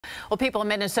Well, people in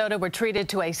Minnesota were treated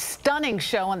to a stunning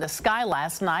show in the sky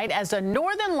last night as the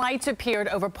northern lights appeared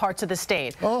over parts of the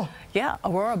state. Oh. Yeah,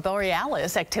 Aurora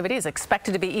Borealis activity is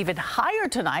expected to be even higher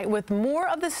tonight, with more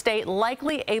of the state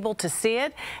likely able to see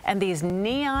it. And these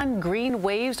neon green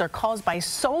waves are caused by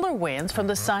solar winds from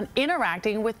the sun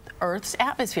interacting with Earth's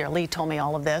atmosphere. Lee told me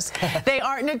all of this. They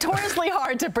are notoriously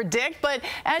hard to predict, but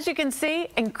as you can see,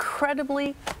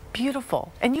 incredibly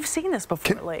beautiful. And you've seen this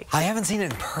before, Lee. I haven't seen it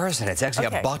in person. It's actually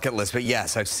a bucket list, but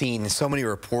yes, I've seen so many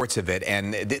reports of it,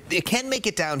 and it can make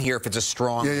it down here if it's a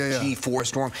strong G4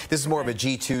 storm. This is more of a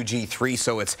G2, G3,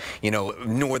 so it's, you know,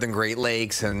 northern Great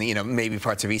Lakes and, you know, maybe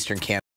parts of eastern Canada.